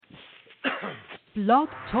Blog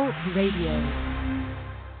Talk Radio.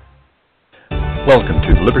 Welcome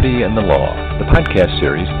to Liberty and the Law, the podcast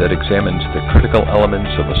series that examines the critical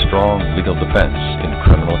elements of a strong legal defense in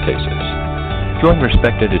criminal cases. Join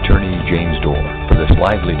respected attorney James Dorr for this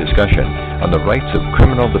lively discussion on the rights of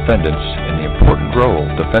criminal defendants and the important role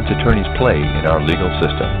defense attorneys play in our legal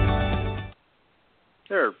system.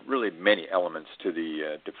 There are really many elements to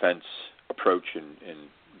the defense approach in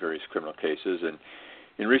various criminal cases, and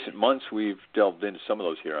in recent months we've delved into some of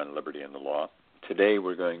those here on Liberty and the Law. Today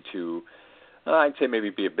we're going to I'd say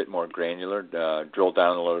maybe be a bit more granular, drill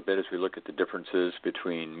down a little bit as we look at the differences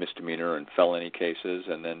between misdemeanor and felony cases,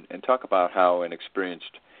 and talk about how an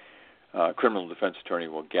experienced criminal defense attorney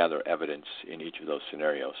will gather evidence in each of those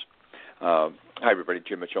scenarios. Hi, everybody.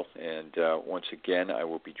 Jim Mitchell, and once again, I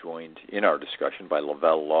will be joined in our discussion by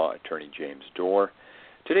Lavelle Law attorney James Dorr.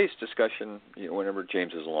 Today's discussion, whenever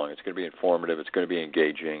James is along, it's going to be informative, it's going to be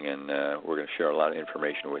engaging, and we're going to share a lot of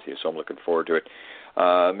information with you, so I'm looking forward to it.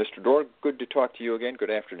 Mr. Dorr, good to talk to you again.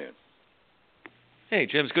 Good afternoon. Hey,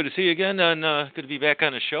 Jim, it's good to see you again, and good to be back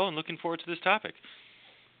on the show, and looking forward to this topic.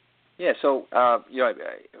 Yeah, so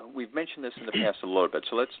we've mentioned this in the past a little bit,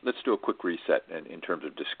 so let's do a quick reset in terms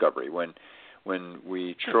of discovery. When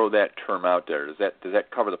we throw that term out there, does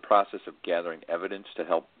that cover the process of gathering evidence to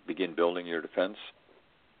help begin building your defense?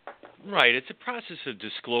 Right. It's a process of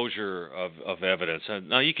disclosure of evidence.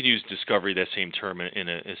 Now, you can use discovery, that same term, in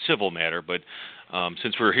a civil matter, but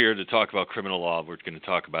since we're here to talk about criminal law, we're going to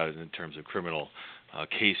talk about it in terms of criminal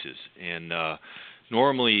cases. And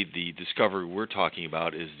normally the discovery we're talking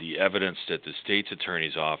about is the evidence that the state's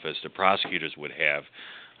attorney's office, the prosecutors would have,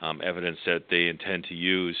 evidence that they intend to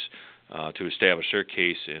use to establish their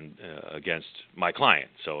case against my client,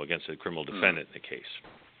 so against the criminal defendant in the case.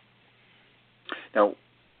 Now,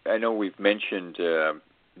 I know we've mentioned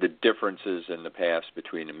the differences in the past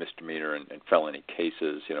between a misdemeanor and felony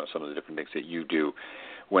cases, some of the different things that you do.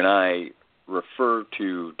 When I refer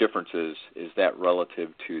to differences, is that relative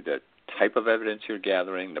to the type of evidence you're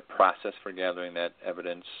gathering, the process for gathering that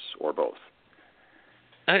evidence, or both?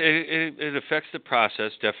 It affects the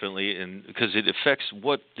process, definitely, and because it affects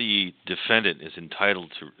what the defendant is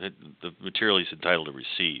entitled to, the material he's entitled to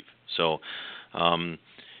receive. So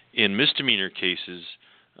in misdemeanor cases,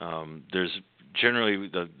 there's generally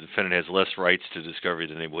the defendant has less rights to discovery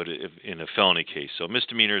than they would if in a felony case. So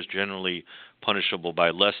misdemeanor is generally punishable by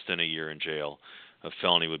less than a year in jail. A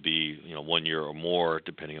felony would be 1 year or more,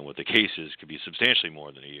 depending on what the case is. Could be substantially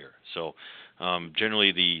more than a year. So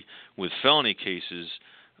generally, with felony cases,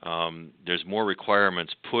 there's more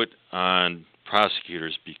requirements put on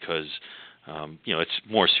prosecutors because it's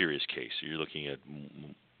a more serious case. You're looking at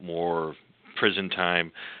more prison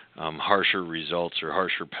time, harsher results or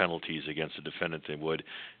harsher penalties against the defendant than would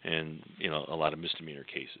in a lot of misdemeanor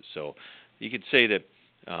cases. So you could say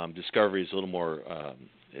that discovery is a little more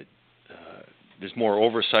there's more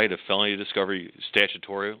oversight of felony discovery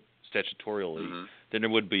statutorially than there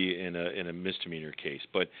would be in a misdemeanor case.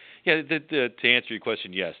 But yeah, to answer your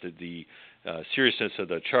question, yes, the seriousness of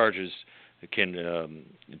the charges can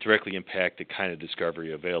directly impact the kind of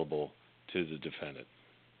discovery available to the defendant.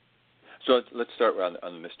 So let's start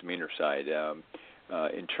on the misdemeanor side.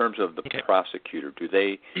 In terms of the prosecutor, do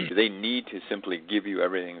they need to simply give you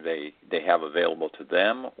everything they have available to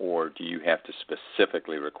them, or do you have to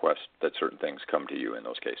specifically request that certain things come to you in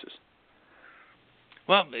those cases?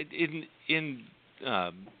 Well, in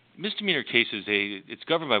misdemeanor cases, it's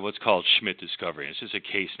governed by what's called Schmidt discovery. It's just a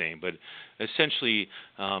case name, but essentially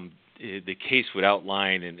the case would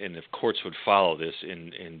outline, and the courts would follow this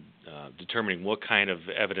in determining what kind of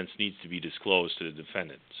evidence needs to be disclosed to the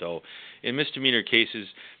defendant. So in misdemeanor cases,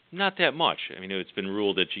 not that much. I mean, it's been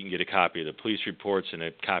ruled that you can get a copy of the police reports and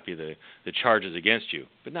a copy of the charges against you,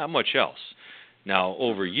 but not much else. Now,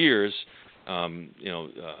 over years,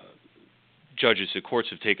 judges, the courts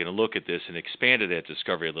have taken a look at this and expanded that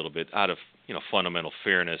discovery a little bit out of fundamental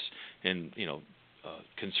fairness and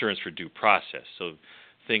concerns for due process. So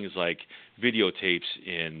things like videotapes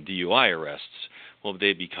in DUI arrests, well,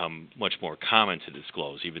 they become much more common to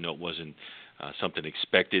disclose, even though it wasn't something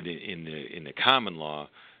expected in the common law.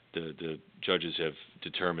 The judges have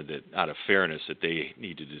determined that out of fairness that they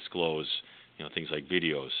need to disclose things like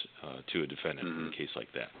videos to a defendant in a case like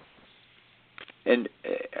that. And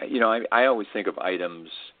I always think of items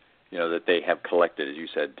that they have collected, as you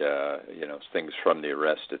said, things from the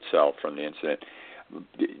arrest itself, from the incident.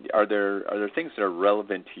 Are there things that are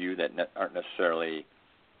relevant to you that aren't necessarily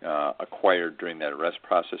acquired during that arrest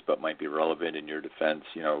process, but might be relevant in your defense,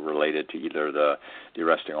 related to either the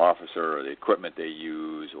arresting officer or the equipment they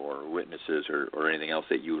use or witnesses or anything else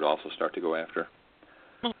that you would also start to go after?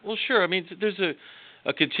 Well, sure. I mean, there's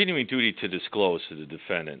a continuing duty to disclose to the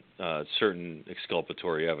defendant certain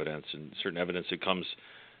exculpatory evidence and certain evidence that comes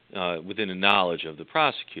within the knowledge of the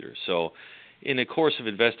prosecutor. So in the course of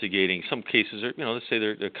investigating, some cases are, let's say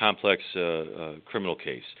they're a complex criminal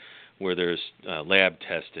case where there's lab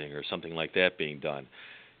testing or something like that being done.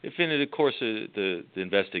 If in the course of the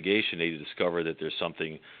investigation they discover that there's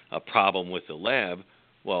a problem with the lab,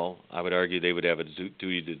 well, I would argue they would have a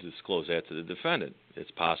duty to disclose that to the defendant.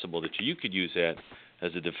 It's possible that you could use that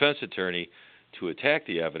as a defense attorney to attack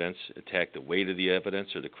the evidence, attack the weight of the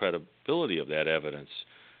evidence or the credibility of that evidence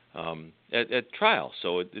at trial.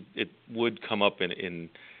 So it would come up in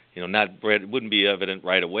it wouldn't be evident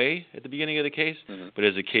right away at the beginning of the case, but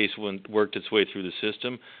as the case worked its way through the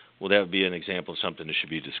system, well, that would be an example of something that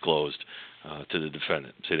should be disclosed to the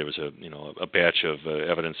defendant. Say there was a batch of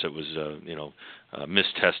evidence that was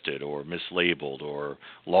mistested or mislabeled or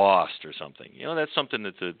lost or something. That's something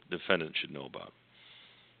that the defendant should know about.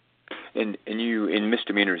 And you, in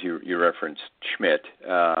misdemeanors, you referenced Schmidt.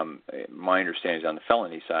 My understanding is on the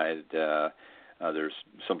felony side, there's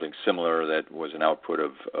something similar that was an output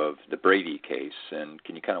of the Brady case. And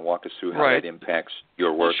can you kind of walk us through how that impacts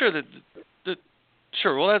your work? Well, sure.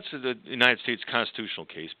 Sure. Well, that's the United States constitutional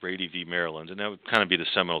case, Brady v. Maryland, and that would kind of be the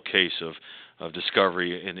seminal case of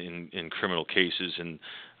discovery in criminal cases and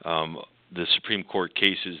the Supreme Court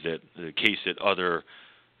cases the case that other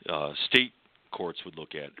state courts would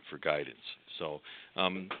look at for guidance. So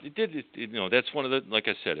that's one of the, like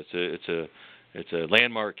I said, it's a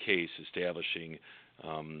landmark case establishing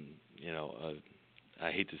I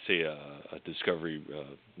hate to say a discovery.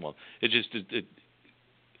 It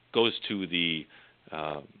goes to the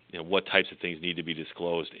what types of things need to be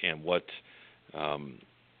disclosed and what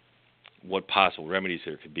possible remedies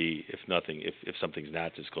there could be if something's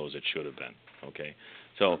not disclosed that should have been. Okay,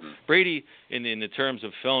 so Brady, in the terms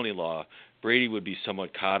of felony law, Brady would be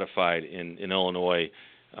somewhat codified in Illinois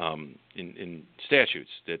in statutes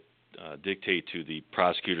that dictate to the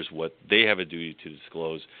prosecutors what they have a duty to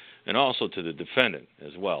disclose, and also to the defendant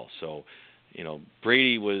as well. So,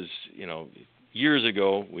 Brady was, years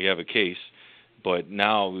ago we have a case, but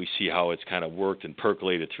now we see how it's kind of worked and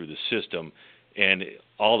percolated through the system, and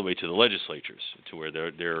all the way to the legislatures, to where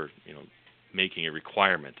they're making a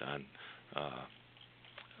requirement on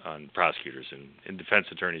prosecutors and defense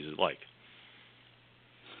attorneys alike.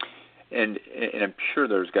 And I'm sure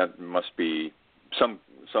must be some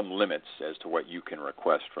limits as to what you can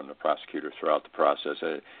request from the prosecutor throughout the process.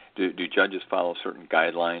 Do judges follow certain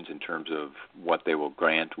guidelines in terms of what they will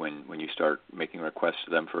grant when you start making requests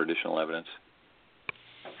to them for additional evidence?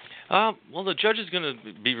 Well, the judge is going to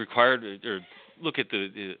be required or look at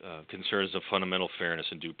the concerns of fundamental fairness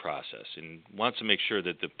and due process, and wants to make sure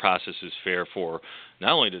that the process is fair for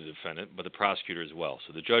not only the defendant but the prosecutor as well.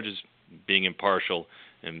 So the judge is being impartial,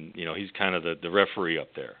 and he's kind of the referee up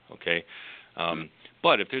there. Okay,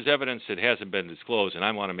 but if there's evidence that hasn't been disclosed, and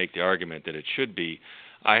I want to make the argument that it should be,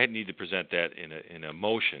 I need to present that in a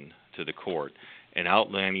motion to the court and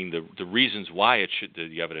outlining the reasons why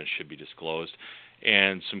the evidence should be disclosed,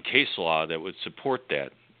 and some case law that would support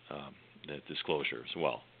that disclosure as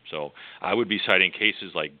well. So I would be citing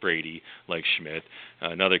cases like Brady, like Schmidt,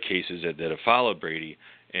 and other cases that have followed Brady,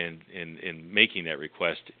 and making that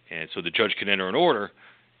request, and so the judge can enter an order,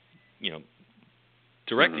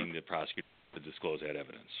 directing the prosecutor to disclose that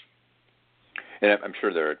evidence. And I'm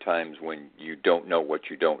sure there are times when you don't know what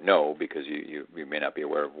you don't know, because you may not be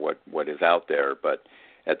aware of what is out there, but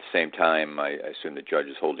at the same time, I assume the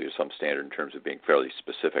judges hold you to some standard in terms of being fairly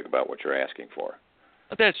specific about what you're asking for.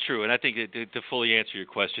 That's true, and I think to fully answer your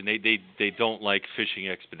question, they don't like fishing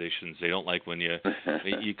expeditions. They don't like when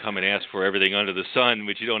you come and ask for everything under the sun,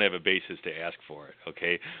 but you don't have a basis to ask for it,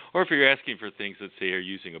 okay? Or if you're asking for things, let's say you're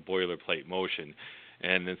using a boilerplate motion,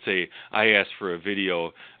 and then say I asked for a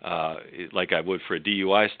video like I would for a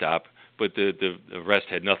DUI stop, but the arrest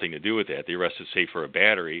had nothing to do with that. The arrest is, say, for a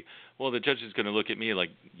battery. Well, the judge is going to look at me like,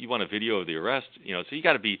 you want a video of the arrest? So you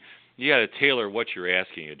got to tailor what you're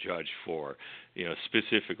asking a judge for,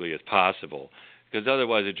 specifically as possible, because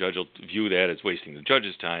otherwise a judge will view that as wasting the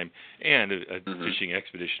judge's time and a fishing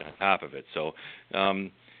expedition on top of it. So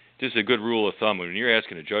just a good rule of thumb, when you're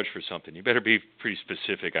asking a judge for something, you better be pretty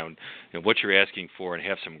specific on what you're asking for and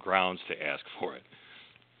have some grounds to ask for it.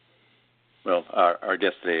 Well, our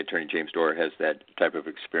guest today, Attorney James Dorr, has that type of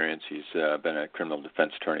experience. He's been a criminal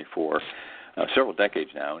defense attorney for several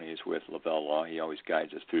decades now, and he's with Lavelle Law. He always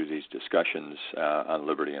guides us through these discussions on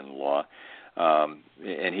liberty and the law.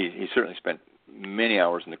 And he certainly spent many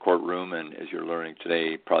hours in the courtroom, and as you're learning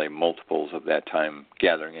today, probably multiples of that time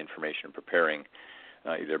gathering information and preparing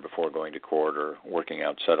either before going to court or working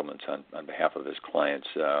out settlements on behalf of his clients.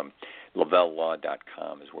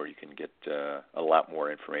 LavelleLaw.com is where you can get a lot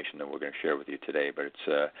more information than we're going to share with you today, but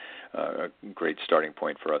it's a great starting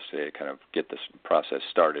point for us to kind of get this process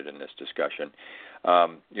started in this discussion.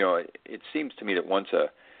 It seems to me that once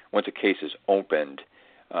a case is opened,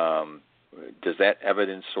 does that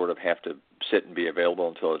evidence sort of have to sit and be available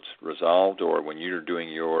until it's resolved, or when you're doing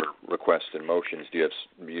your requests and motions,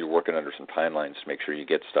 you're working under some timelines to make sure you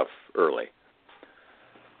get stuff early?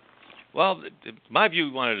 Well, my view,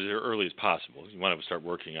 you want it as early as possible. You want to start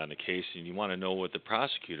working on the case, and you want to know what the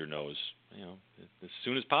prosecutor knows, as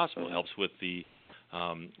soon as possible. It helps with the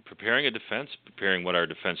preparing a defense, preparing what our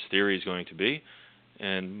defense theory is going to be,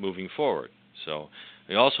 and moving forward. So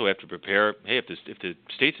we also have to prepare, hey, if the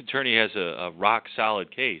state's attorney has a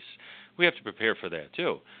rock-solid case, we have to prepare for that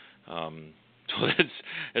too. So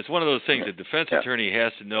it's one of those things. The defense attorney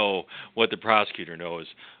has to know what the prosecutor knows.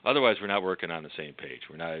 Otherwise, we're not working on the same page.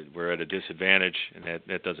 We're at a disadvantage, and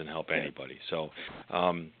that doesn't help anybody. So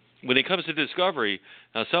when it comes to discovery,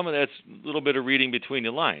 now some of that's a little bit of reading between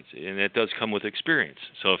the lines, and that does come with experience.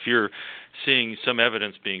 So if you're seeing some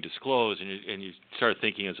evidence being disclosed, and you start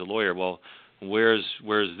thinking as a lawyer, well, where's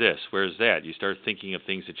this? Where's that? You start thinking of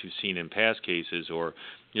things that you've seen in past cases, or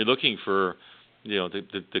you're looking for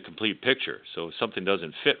the complete picture. So if something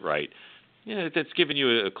doesn't fit right, that's giving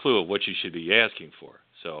you a clue of what you should be asking for.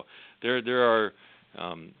 So there are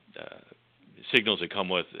signals that come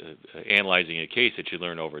with analyzing a case that you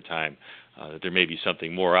learn over time, that there may be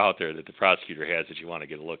something more out there that the prosecutor has that you want to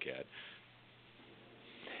get a look at.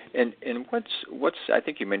 And what's I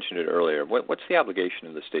think you mentioned it earlier. What's the obligation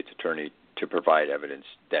of the state's attorney to provide evidence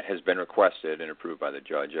that has been requested and approved by the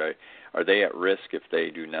judge? Are they at risk if they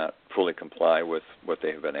do not fully comply with what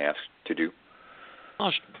they have been asked to do? Oh,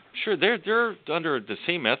 sure. They're under the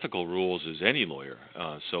same ethical rules as any lawyer.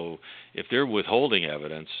 So if they're withholding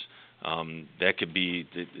evidence, that could be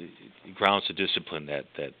the grounds to discipline that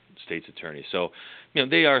state's attorney. So,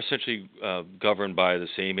 they are essentially governed by the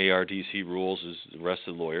same ARDC rules as the rest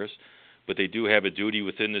of the lawyers, but they do have a duty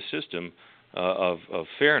within the system of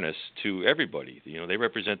fairness to everybody. They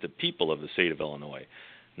represent the people of the state of Illinois,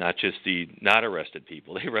 not just the not arrested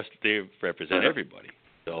people. They represent everybody.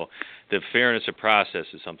 So the fairness of process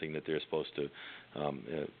is something that they're supposed to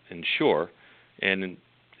ensure, and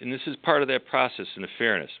this is part of that process in the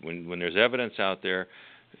fairness. When there's evidence out there,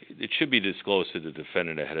 it should be disclosed to the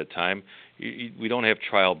defendant ahead of time. We don't have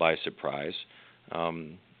trial by surprise.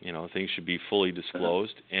 Things should be fully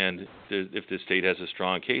disclosed, and if the state has a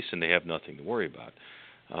strong case, then they have nothing to worry about.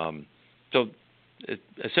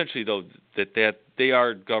 Essentially, though, that they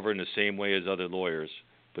are governed the same way as other lawyers,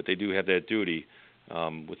 but they do have that duty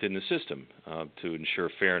within the system to ensure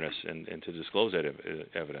fairness and to disclose that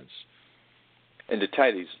evidence. And to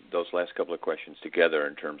tie those last couple of questions together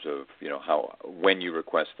in terms of when you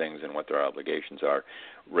request things and what their obligations are,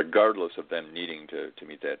 regardless of them needing to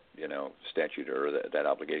meet that statute or that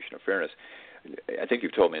obligation of fairness, I think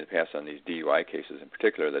you've told me in the past on these DUI cases in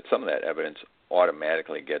particular that some of that evidence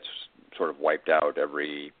automatically gets sort of wiped out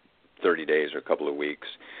every 30 days or a couple of weeks.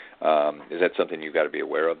 Is that something you've got to be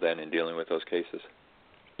aware of then in dealing with those cases?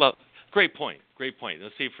 Well, great point.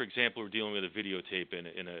 Let's say, for example, we're dealing with a videotape in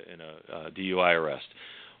a DUI arrest.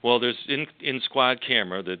 Well, there's in squad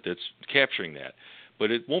camera that's capturing that, but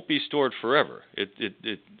it won't be stored forever.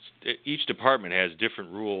 Each department has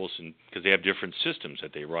different rules, and because they have different systems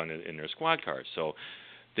that they run in their squad cars, so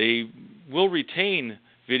they will retain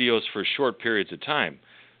videos for short periods of time,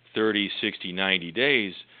 30, 60, 90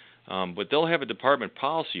 days. But they'll have a department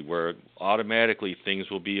policy where automatically things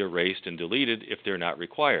will be erased and deleted if they're not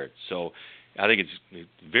required. So I think it's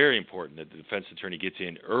very important that the defense attorney gets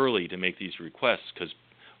in early to make these requests, because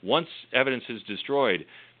once evidence is destroyed,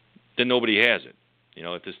 then nobody has it.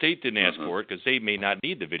 If the state didn't ask for it, because they may not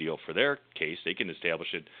need the video for their case, they can establish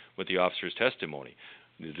it with the officer's testimony.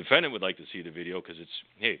 The defendant would like to see the video because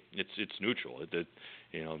it's neutral.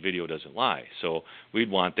 Video doesn't lie. So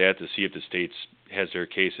we'd want that to see if the state has their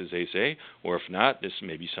case as they say, or if not, this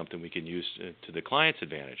may be something we can use to the client's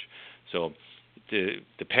advantage. So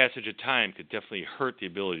the passage of time could definitely hurt the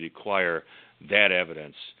ability to acquire that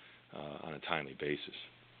evidence on a timely basis.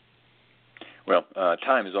 Well,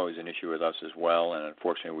 time is always an issue with us as well, and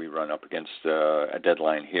unfortunately we run up against a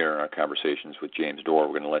deadline here in our conversations with James Dorr.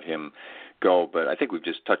 We're going to let him go, but I think we've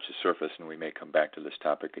just touched the surface, and we may come back to this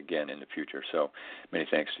topic again in the future. So many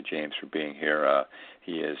thanks to James for being here.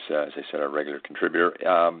 He is, as I said, our regular contributor.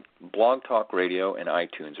 Blog Talk Radio and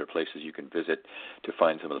iTunes are places you can visit to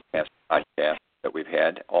find some of the past podcasts. that we've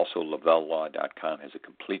had. Also, lavellelaw.com has a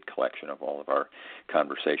complete collection of all of our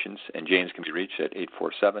conversations. And James can be reached at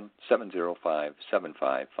 847-705-7555.